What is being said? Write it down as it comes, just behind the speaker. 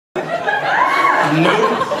No.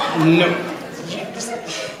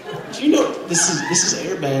 Do you know this is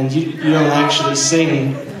Airband? You don't actually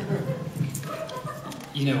sing.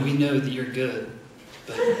 You know, we know that you're good,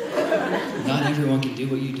 but not everyone can do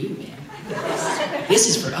what you do, man. This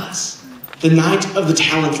is for us. The night of the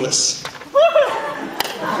talentless.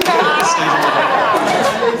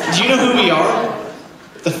 Do you know who we are?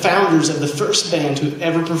 The founders of the first band to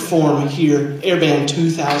ever perform here, Airband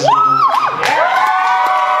 2000.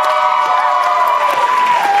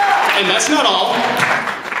 And that's not all.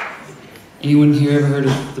 Anyone here ever heard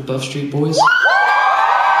of the Buff Street Boys?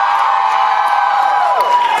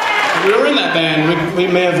 We were in that band. We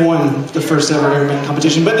may have won the first ever Airband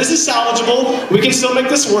competition, but this is salvageable. We can still make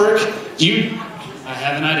this work. I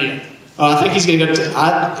have an idea. I think he's gonna go.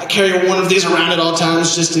 I carry one of these around at all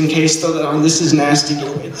times just in case. This is nasty. Get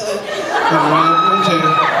away with that. Alright, okay.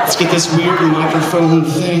 Let's get this weird microphone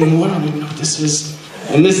thing. I don't even know what this is.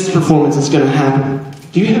 And this is performance that's gonna happen.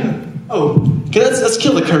 Do you have it? Oh, okay. Let's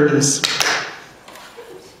kill the curtains.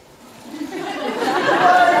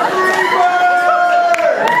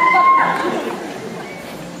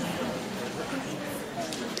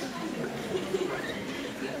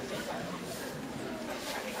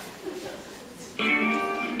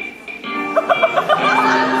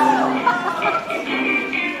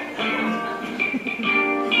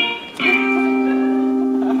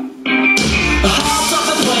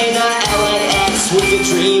 With a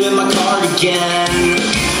dream in my cardigan.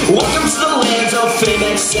 Welcome to the land of fame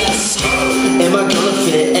excess. Am I gonna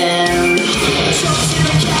fit in? Jumps in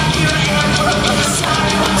a cab, here I am for a place.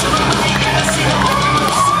 To the right, and I see the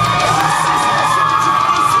lights.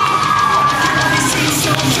 They seem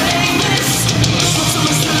so famous. But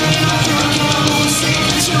someone's telling me I feel like I won't see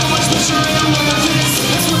too much pressure and I'm nervous.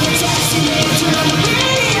 That's when the taxi man turned on the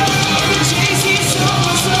radio. The Jay-Z show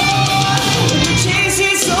was on. The Jay-Z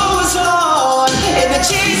show was on. And the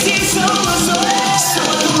Jay-Z show was on. So I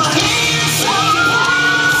put my hands up.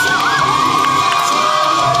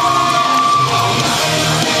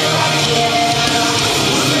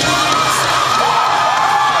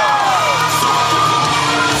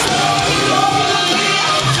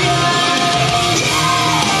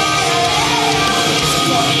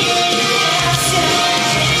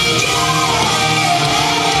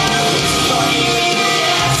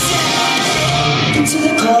 To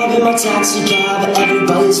the club in my taxi cab,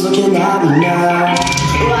 everybody's looking at me now.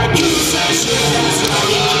 Like you said, that's right,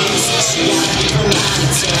 you said she got me from out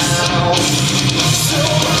of town. So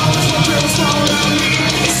all of my girls all around me,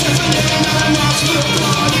 except for them at a Nashville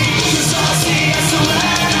party. Cause I see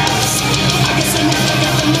SOS, I guess I never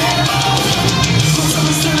got the memo. Cause I'm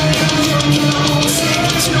staring at the young and I won't say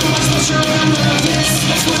too much, but sure I'm nervous.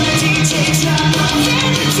 That's when the DJ dropped my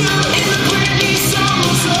favorite tune, and the Britney song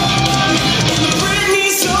was on.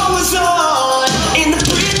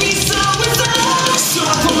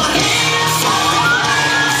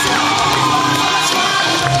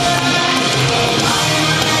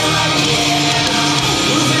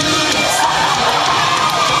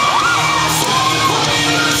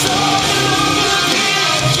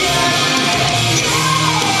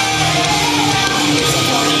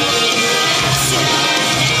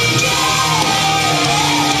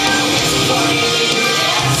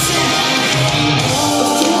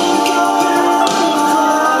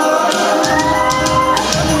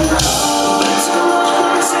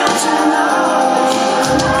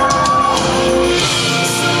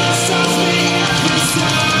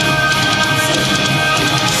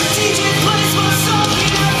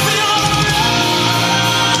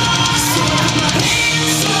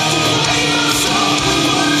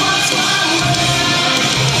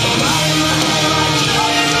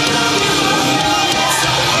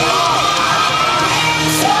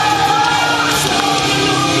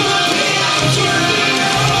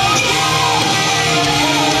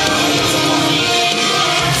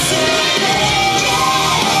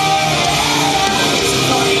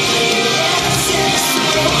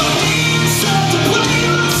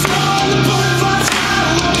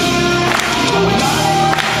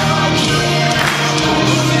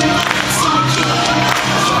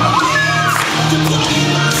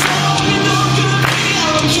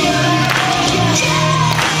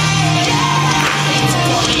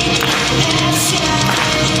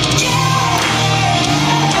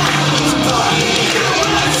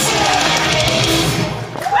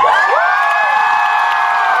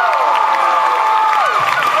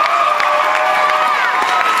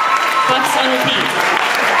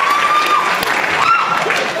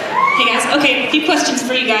 Okay, a few questions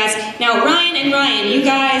for you guys. Now, Ryan and Ryan, you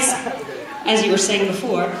guys, as you were saying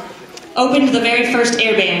before, opened the very first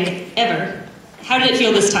Airband ever. How did it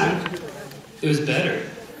feel this time? It was better.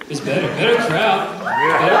 It was better. Better crowd.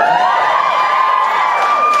 Better crowd.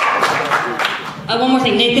 One more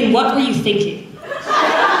thing, Nathan, what were you thinking?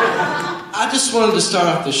 I just wanted to start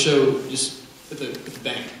off the show just with a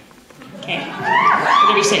bang. Okay,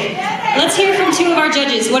 whatever you say. Let's hear from two of our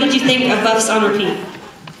judges. What did you think of Buffs on Repeat?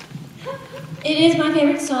 It is my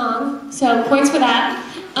favorite song, so points for that.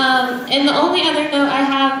 And the only other note I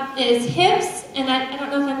have is hips, and I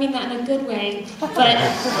don't know if I mean that in a good way, but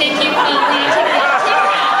thank you.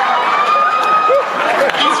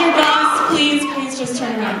 As your boss, please just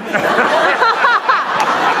turn around.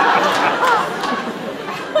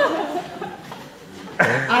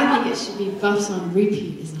 I think it should be Buffs on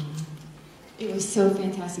Repeat is on. It was so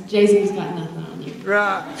fantastic. Jay-Z's got nothing on you.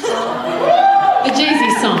 The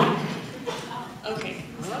Jay-Z song. Okay.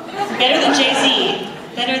 Better than Jay-Z.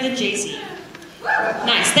 Better than Jay-Z.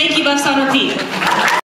 Nice. Thank you, Buffs on Repeat.